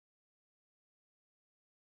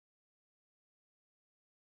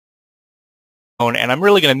and I'm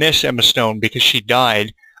really going to miss Emma Stone because she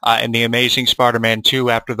died in The Amazing Spider-Man 2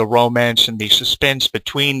 after the romance and the suspense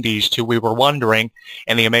between these two. We were wondering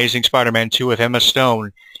in The Amazing Spider-Man 2 if Emma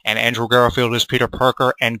Stone and Andrew Garfield as Peter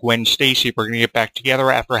Parker and Gwen Stacy were going to get back together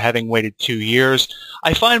after having waited 2 years.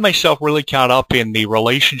 I find myself really caught up in the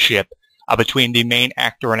relationship between the main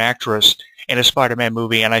actor and actress in a Spider-Man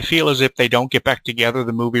movie, and I feel as if they don't get back together,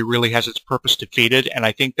 the movie really has its purpose defeated, and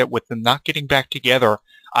I think that with them not getting back together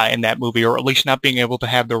in that movie, or at least not being able to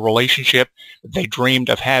have the relationship that they dreamed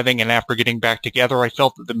of having, and after getting back together, I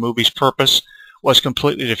felt that the movie's purpose was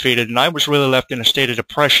completely defeated, and I was really left in a state of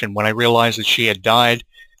depression when I realized that she had died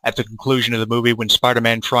at the conclusion of the movie when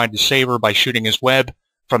Spider-Man tried to save her by shooting his web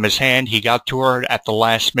from his hand. He got to her at the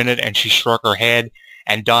last minute, and she struck her head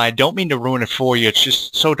and died. Don't mean to ruin it for you. It's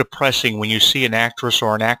just so depressing when you see an actress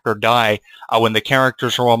or an actor die when the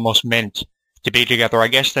characters are almost meant to be together. I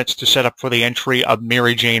guess that's to set up for the entry of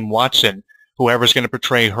Mary Jane Watson, whoever's going to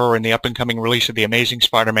portray her in the up-and-coming release of The Amazing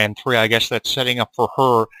Spider-Man 3. I guess that's setting up for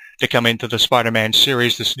her to come into the Spider-Man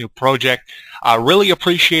series, this new project. I really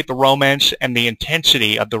appreciate the romance and the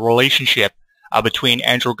intensity of the relationship between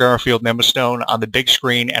Andrew Garfield and Emma Stone on the big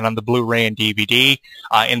screen and on the Blu-ray and DVD.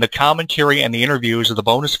 In the commentary and the interviews of the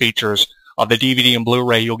bonus features of the DVD and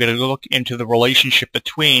Blu-ray, you'll get a look into the relationship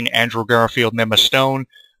between Andrew Garfield and Emma Stone.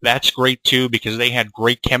 That's great, too, because they had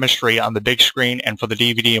great chemistry on the big screen and for the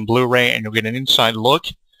DVD and Blu-ray, and you'll get an inside look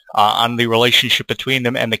on the relationship between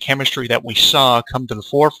them and the chemistry that we saw come to the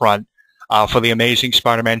forefront for The Amazing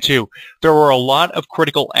Spider-Man 2. There were a lot of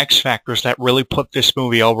critical X factors that really put this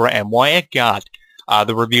movie over, and why it got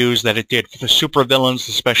the reviews that it did for the supervillains,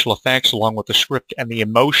 the special effects, along with the script and the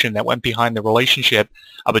emotion that went behind the relationship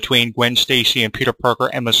between Gwen Stacy and Peter Parker,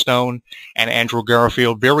 Emma Stone, and Andrew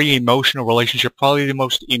Garfield. Very emotional relationship, probably the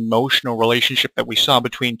most emotional relationship that we saw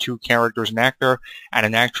between two characters, an actor and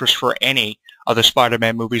an actress, for any of the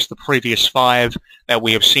Spider-Man movies, the previous 5 that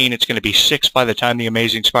we have seen. It's going to be 6 by the time The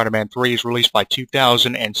Amazing Spider-Man 3 is released by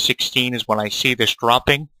 2016 is when I see this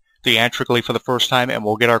dropping theatrically for the first time, and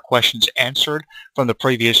we'll get our questions answered from the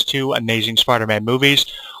previous 2 Amazing Spider-Man movies.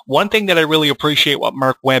 One thing that I really appreciate what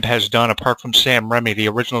Mark Webb has done, apart from Sam Raimi, the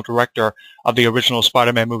original director of the original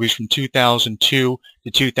Spider-Man movies from 2002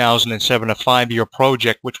 to 2007, a 5-year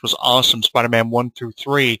project, which was awesome, Spider-Man 1 through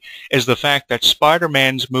 3, is the fact that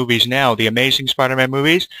Spider-Man's movies now, the Amazing Spider-Man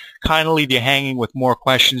movies, kind of leave you hanging with more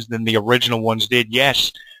questions than the original ones did.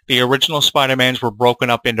 Yes, the original Spider-Mans were broken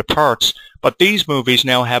up into parts, but these movies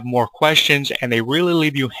now have more questions, and they really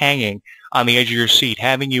leave you hanging on the edge of your seat,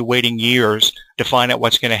 having you waiting years to find out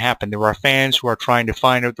what's going to happen. There are fans who are trying to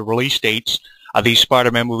find out the release dates of these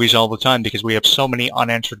Spider-Man movies all the time because we have so many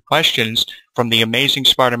unanswered questions from the Amazing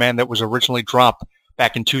Spider-Man that was originally dropped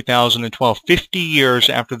back in 2012, 50 years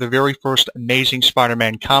after the very first Amazing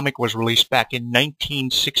Spider-Man comic was released back in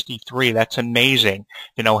 1963. That's amazing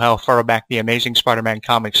to know how far back the Amazing Spider-Man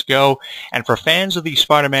comics go. And for fans of these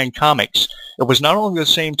Spider-Man comics, it was not only the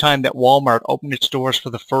same time that Walmart opened its doors for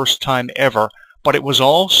the first time ever, but it was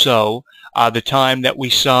also the time that we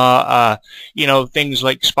saw, things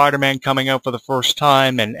like Spider-Man coming out for the first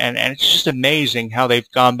time, and it's just amazing how they've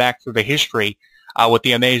gone back through the history with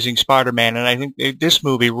the Amazing Spider-Man, and I think this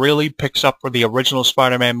movie really picks up where the original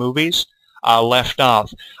Spider-Man movies left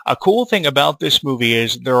off. A cool thing about this movie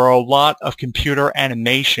is there are a lot of computer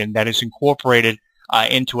animation that is incorporated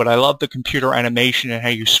into it. I love the computer animation and how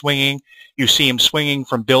you see him swinging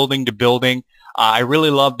from building to building. I really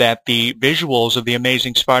love that the visuals of the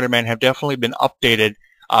Amazing Spider-Man have definitely been updated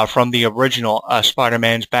from the original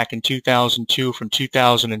Spider-Mans back in 2002, from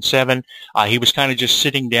 2007. He was kind of just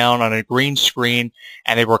sitting down on a green screen,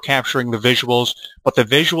 and they were capturing the visuals. But the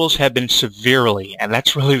visuals have been severely, and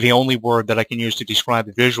that's really the only word that I can use to describe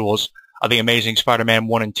the visuals of the Amazing Spider-Man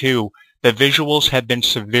 1 and 2. The visuals have been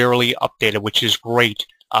severely updated, which is great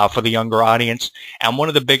for the younger audience. And one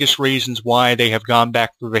of the biggest reasons why they have gone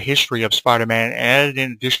back through the history of Spider-Man and added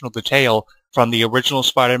in additional detail from the original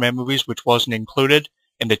Spider-Man movies, which wasn't included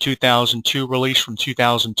in the 2002 release from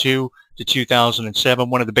 2002 to 2007.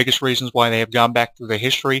 One of the biggest reasons why they have gone back through the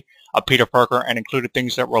history of Peter Parker and included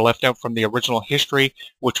things that were left out from the original history,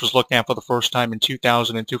 which was looked at for the first time in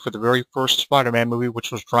 2002 for the very first Spider-Man movie,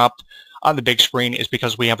 which was dropped on the big screen, is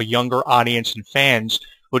because we have a younger audience and fans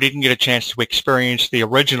who didn't get a chance to experience the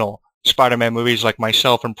original Spider-Man movies like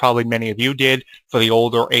myself and probably many of you did for the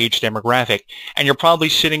older age demographic. And you're probably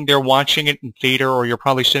sitting there watching it in theater, or you're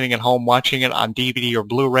probably sitting at home watching it on DVD or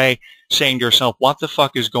Blu-ray, saying to yourself, what the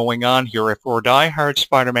fuck is going on here? If we're diehard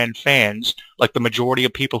Spider-Man fans, like the majority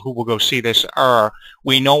of people who will go see this are,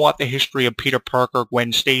 we know what the history of Peter Parker,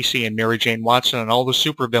 Gwen Stacy, and Mary Jane Watson and all the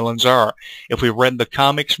supervillains are. If we've read the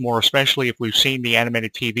comics, more especially if we've seen the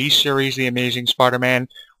animated TV series, The Amazing Spider-Man,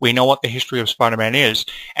 we know what the history of Spider-Man is.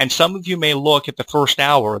 And some of you may look at the first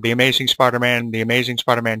hour, The Amazing Spider-Man, The Amazing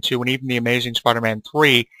Spider-Man 2, and even The Amazing Spider-Man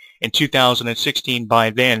 3 in 2016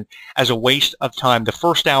 by then as a waste of time. The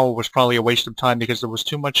first hour was probably a waste of time because there was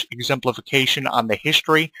too much exemplification on the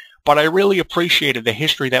history, but I really appreciated the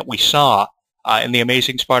history that we saw in The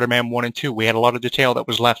Amazing Spider-Man 1 and 2. We had a lot of detail that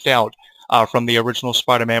was left out from the original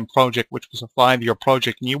Spider-Man project, which was a 5-year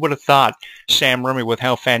project. And you would have thought Sam Raimi, with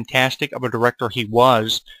how fantastic of a director he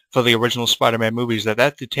was for the original Spider-Man movies,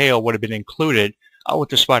 that detail would have been included with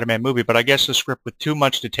the Spider-Man movie. But I guess the script with too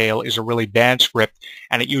much detail is a really bad script,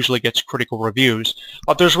 and it usually gets critical reviews.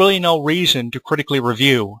 But there's really no reason to critically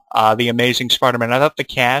review The Amazing Spider-Man. I thought the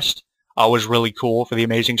cast was really cool for The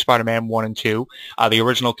Amazing Spider-Man 1 and 2. The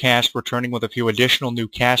original cast returning with a few additional new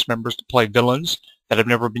cast members to play villains that have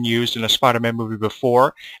never been used in a Spider-Man movie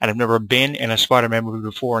before and have never been in a Spider-Man movie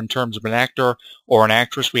before in terms of an actor or an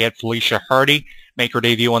actress. We had Felicia Hardy make her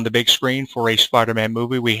debut on the big screen for a Spider-Man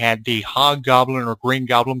movie. We had the Hobgoblin or Green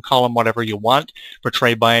Goblin, call him whatever you want,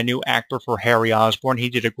 portrayed by a new actor for Harry Osborn. He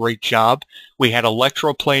did a great job. We had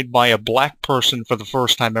Electro played by a black person for the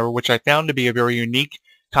first time ever, which I found to be a very unique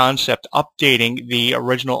concept, updating the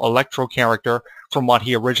original Electro character from what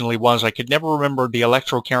he originally was. I could never remember the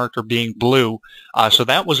Electro character being blue, so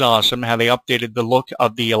that was awesome, how they updated the look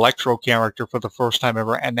of the Electro character for the first time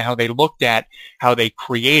ever, and how they looked at how they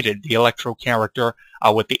created the Electro character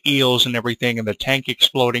with the eels and everything, and the tank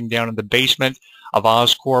exploding down in the basement of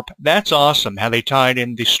Oscorp. That's awesome, how they tied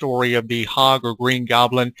in the story of the Hog or Green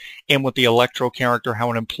Goblin in with the Electro character,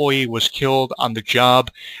 how an employee was killed on the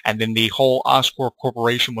job, and then the whole Oscorp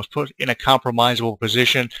corporation was put in a compromisable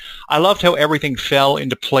position. I loved how everything fell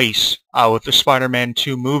into place with the Spider-Man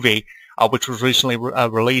 2 movie, which was recently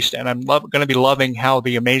released, and I'm going to be loving how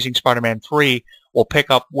The Amazing Spider-Man 3 will pick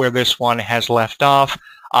up where this one has left off.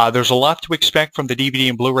 There's a lot to expect from the DVD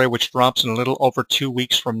and Blu-ray, which drops in a little over 2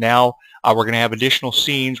 weeks from now. We're going to have additional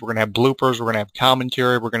scenes. We're going to have bloopers. We're going to have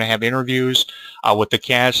commentary. We're going to have interviews with the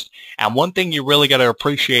cast. And one thing you really got to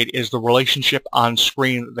appreciate is the relationship on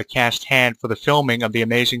screen that the cast had for the filming of The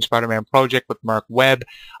Amazing Spider-Man project with Mark Webb.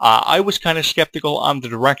 I was kind of skeptical on the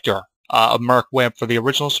director of Mark Webb for the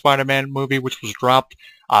original Spider-Man movie, which was dropped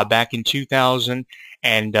back in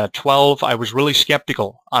 2012. I was really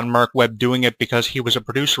skeptical on Mark Webb doing it because he was a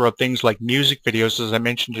producer of things like music videos, as I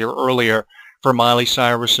mentioned here earlier, for Miley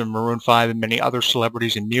Cyrus and Maroon 5 and many other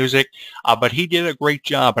celebrities in music. But he did a great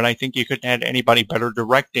job, and I think you couldn't have anybody better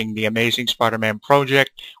directing the Amazing Spider-Man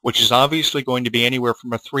project, which is obviously going to be anywhere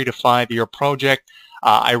from a 3 to 5 year project.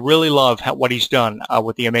 I really love what he's done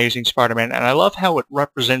with The Amazing Spider-Man, and I love how it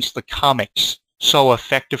represents the comics so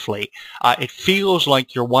effectively. It feels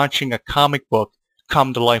like you're watching a comic book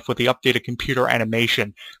come to life with the updated computer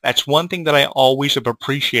animation. That's one thing that I always have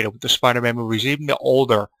appreciated with the Spider-Man movies, even the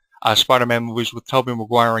older Spider-Man movies with Tobey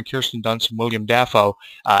Maguire and Kirsten Dunst and William Dafoe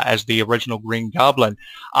as the original Green Goblin.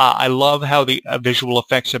 I love how the visual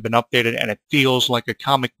effects have been updated, and it feels like a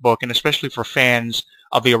comic book, and especially for fans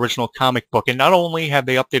of the original comic book. And not only have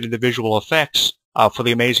they updated the visual effects for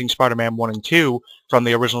The Amazing Spider-Man 1 and 2 from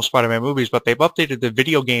the original Spider-Man movies, but they've updated the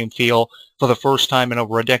video game feel for the first time in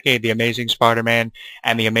over a decade. The Amazing Spider-Man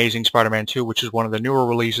and The Amazing Spider-Man 2, which is one of the newer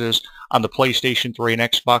releases on the PlayStation 3 and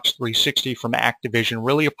Xbox 360 from Activision.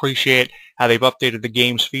 Really appreciate how they've updated the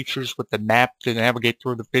game's features with the map to navigate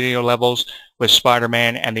through the video levels with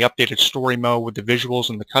Spider-Man, and the updated story mode with the visuals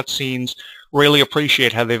and the cutscenes. Really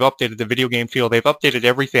appreciate how they've updated the video game feel. They've updated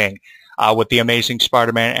everything with The Amazing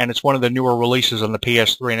Spider-Man, and it's one of the newer releases on the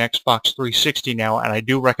PS3 and Xbox 360 now, and I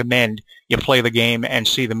do recommend you play the game and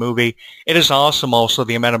see the movie. It is awesome also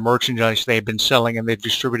the amount of merchandise they've been selling and they've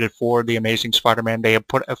distributed for The Amazing Spider-Man. They have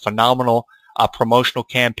put a phenomenal promotional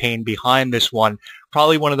campaign behind this one.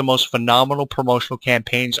 Probably one of the most phenomenal promotional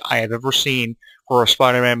campaigns I have ever seen for a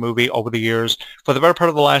Spider-Man movie over the years. For the better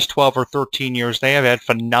part of the last 12 or 13 years, they have had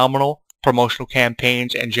phenomenal promotional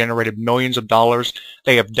campaigns and generated millions of dollars.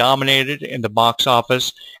 They have dominated in the box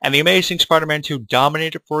office, and The Amazing Spider-Man 2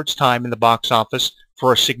 dominated for its time in the box office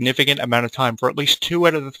for a significant amount of time, for at least 2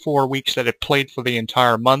 out of the 4 weeks that it played for the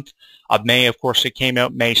entire month of May. Of course, it came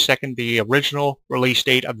out May 2nd, the original release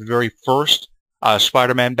date of the very first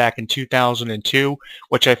Spider-Man back in 2002,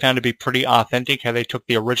 which I found to be pretty authentic, how they took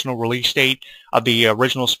the original release date of the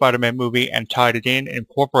original Spider-Man movie and tied it in,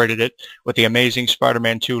 incorporated it with The Amazing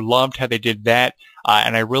Spider-Man 2. Loved how they did that,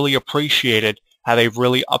 and I really appreciated how they've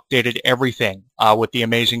really updated everything with The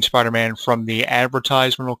Amazing Spider-Man, from the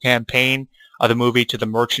advertisemental campaign of the movie to the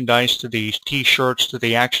merchandise to the T-shirts to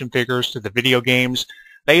the action figures to the video games.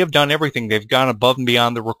 They have done everything. They've gone above and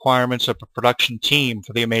beyond the requirements of a production team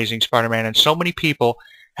for The Amazing Spider-Man, and so many people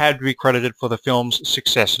had to be credited for the film's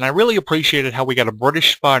success. And I really appreciated how we got a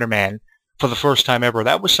British Spider-Man for the first time ever.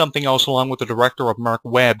 That was something else, along with the director of Mark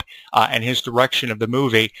Webb and his direction of the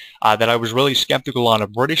movie, that I was really skeptical on. A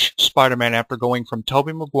British Spider-Man after going from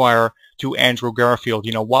Tobey Maguire to Andrew Garfield.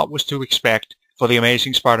 You know, what was to expect for The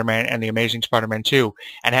Amazing Spider-Man and The Amazing Spider-Man 2,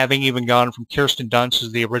 and having even gone from Kirsten Dunst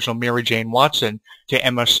as the original Mary Jane Watson to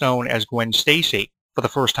Emma Stone as Gwen Stacy for the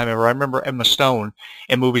first time ever. I remember Emma Stone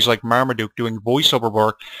in movies like Marmaduke doing voiceover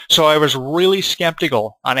work, so I was really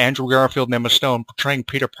skeptical on Andrew Garfield and Emma Stone portraying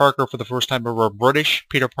Peter Parker for the first time ever, a British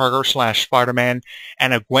Peter Parker / Spider-Man,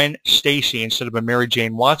 and a Gwen Stacy instead of a Mary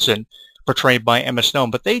Jane Watson portrayed by Emma Stone.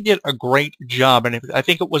 But they did a great job, and I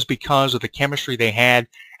think it was because of the chemistry they had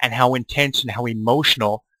and how intense and how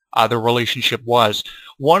emotional their relationship was.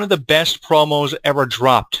 One of the best promos ever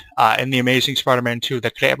dropped in The Amazing Spider-Man 2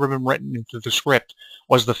 that could have ever been written into the script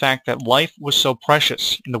was the fact that life was so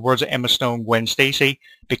precious, in the words of Emma Stone, Gwen Stacy,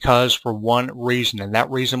 because for one reason, and that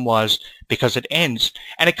reason was because it ends.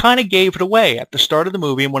 And it kind of gave it away at the start of the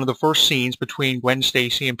movie in one of the first scenes between Gwen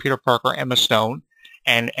Stacy and Peter Parker, Emma Stone,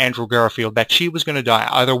 and Andrew Garfield, that she was going to die.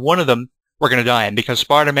 Either one of them were going to die. And because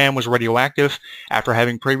Spider-Man was radioactive after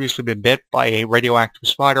having previously been bit by a radioactive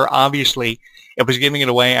spider, obviously it was giving it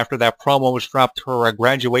away after that promo was dropped, her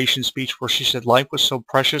graduation speech where she said life was so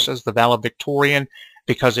precious as the valedictorian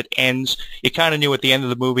because it ends. You kind of knew at the end of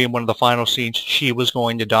the movie, in one of the final scenes, she was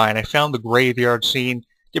going to die. And I found the graveyard scene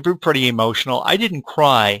to be pretty emotional. I didn't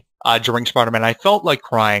cry during Spider-Man. I felt like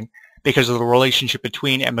crying because of the relationship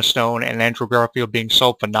between Emma Stone and Andrew Garfield being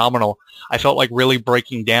so phenomenal. I felt like really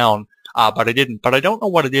breaking down. But I didn't. But I don't know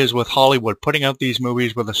what it is with Hollywood putting out these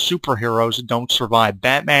movies where the superheroes don't survive.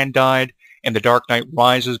 Batman died in The Dark Knight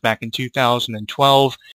Rises back in 2012.